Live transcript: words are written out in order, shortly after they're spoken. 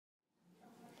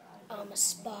I'm a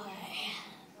spy.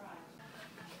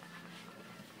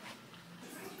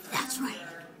 That's right,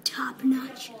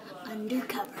 top-notch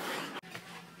undercover.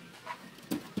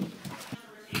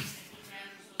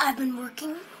 I've been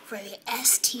working for the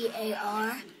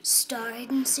STAR, Star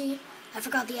Agency. I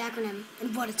forgot the acronym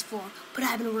and what it's for, but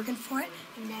I've been working for it,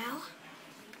 and now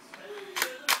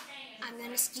I'm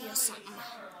gonna steal something.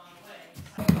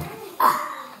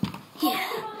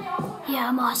 Yeah,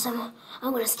 I'm awesome.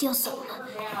 I'm gonna steal something.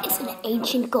 It's an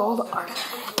ancient gold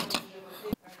artifact.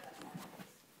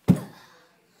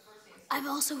 I've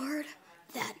also heard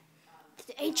that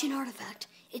the ancient artifact,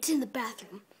 it's in the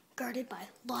bathroom, guarded by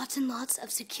lots and lots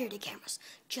of security cameras,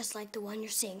 just like the one you're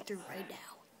seeing through right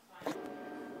now.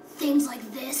 Things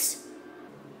like this,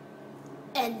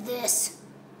 and this,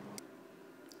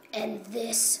 and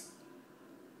this,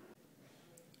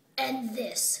 and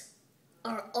this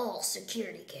are all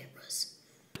security cameras.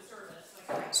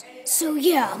 So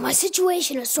yeah, my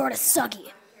situation is sort of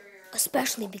sucky,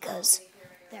 especially because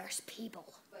there's people.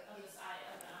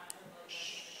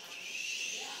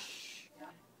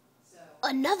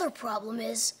 Another problem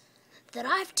is that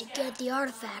I have to get the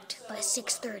artifact by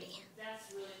 6:30.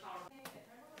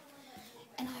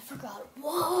 And I forgot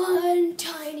one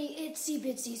tiny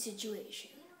itsy-bitsy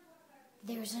situation.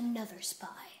 There's another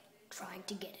spy trying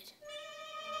to get it.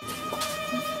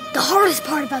 The hardest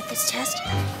part about this test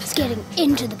is getting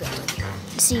into the building.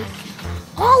 You see,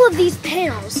 all of these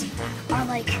panels are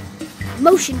like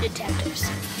motion detectors.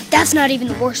 That's not even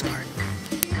the worst part.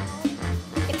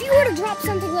 If you were to drop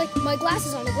something like my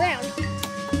glasses on the ground,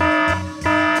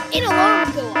 an alarm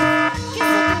would go off, just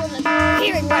like the one that I'm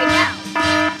hearing right now.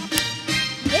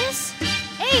 This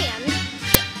and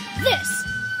this,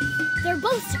 they're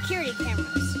both security cameras.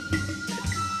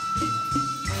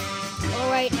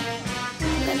 Alright, I'm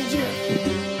gonna do it.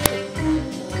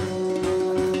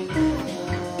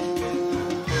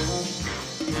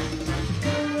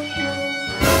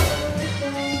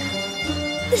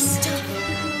 This is tough.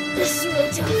 This is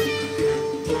really tough.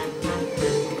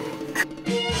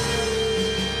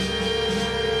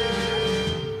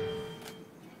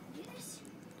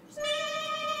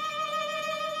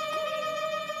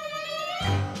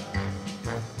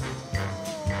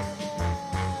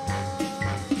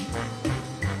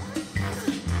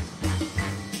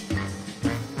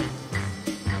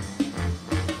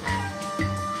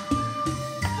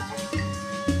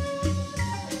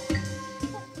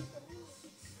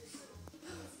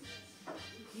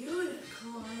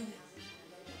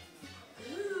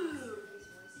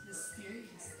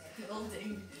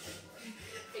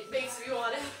 It makes me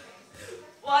wanna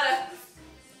dance.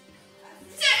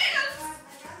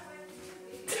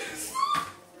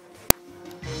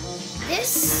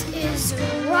 This is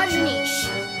Rajneesh,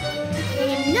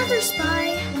 another spy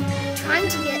trying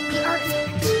to get the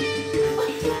artifact.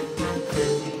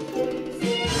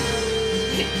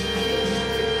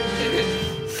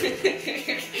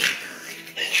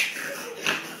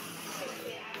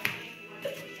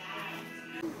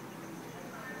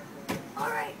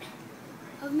 Alright,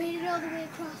 I've made it all the way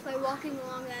across by walking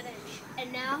along that edge,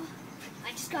 and now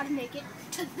I just gotta make it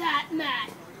to that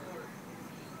mat.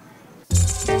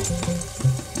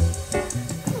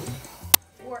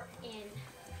 We're in.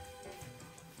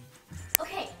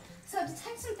 Okay, so to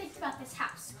tell you some things about this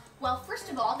house. Well, first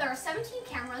of all, there are 17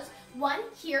 cameras, one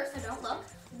here, so don't look,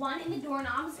 one in the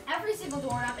doorknobs, every single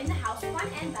doorknob in the house,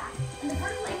 front and back, and the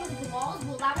vertical angles of the walls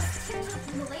will allow us to tip-top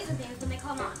through the laser beams when they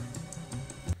come on.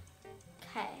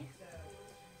 Okay.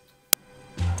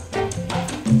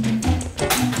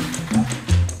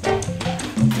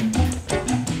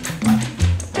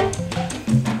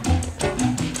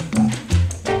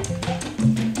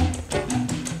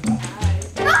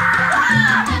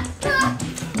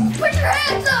 Put your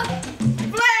hands up!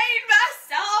 Playing my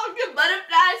song, the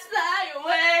butterflies fly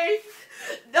away.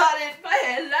 Nodding my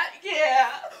head like yeah,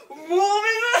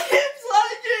 moving my hips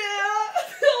like yeah.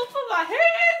 I'll put my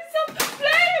hands up,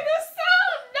 playing the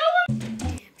song. No one.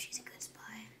 Damn, she's a good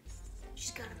spy.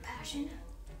 She's got a passion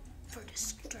for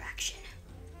distraction.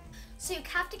 So you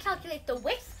have to calculate the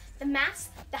width, the mass,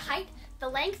 the height, the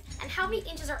length, and how many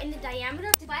inches are in the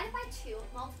diameter. Divide it by 2,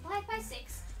 multiply it by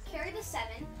 6, carry the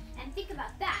 7, and think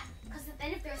about that. Because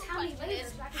then if there's how many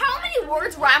lasers... How many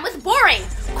words rhyme with boring?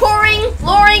 Coring,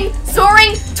 luring,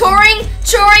 soaring, touring,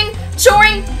 choring,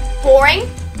 choring, boring,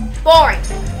 boring,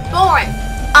 boring.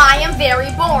 I am very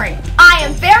boring. I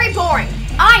am very boring.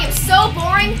 I am so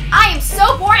boring. I am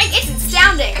so boring. It's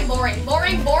astounding. Boring,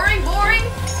 boring, boring, boring.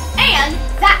 And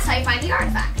that's how you find the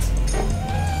artifact.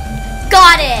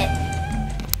 Got it.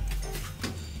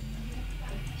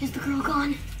 Is the girl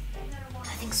gone?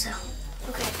 I think so.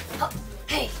 Okay. Oh,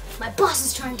 hey, my boss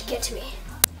is trying to get to me.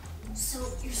 So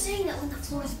you're saying that when the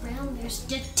floor is brown, there's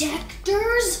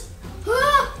detectors?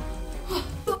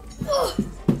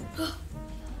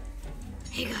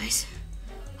 Hey guys.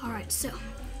 Alright, so,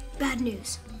 bad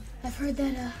news. I've heard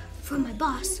that, from my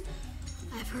boss,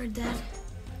 I've heard that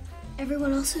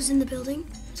everyone else who's in the building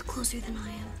is closer than I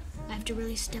am. I have to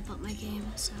really step up my game,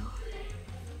 so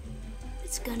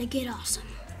it's gonna get awesome.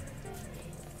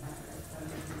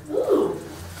 Ooh,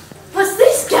 what's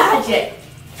this gadget?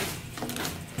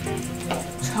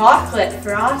 Chocolate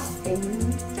frosting.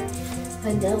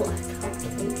 Vanilla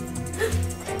chocolate.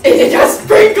 And it has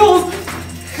sprinkles!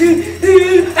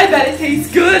 I bet it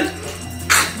tastes good.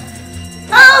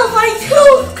 Oh, my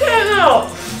tooth came out!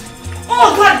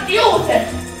 Oh, I gotta deal with it!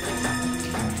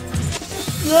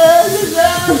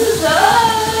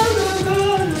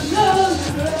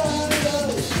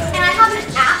 And I have an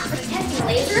app for detecting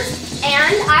lasers,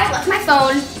 and I left my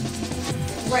phone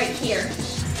right here.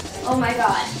 Oh my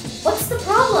god. What's the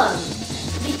problem?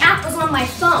 The app was on my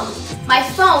phone. My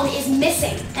phone is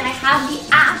missing, and I have the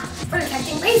app for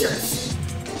detecting lasers.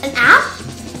 An app?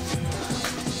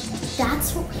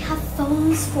 That's what we have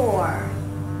phones for.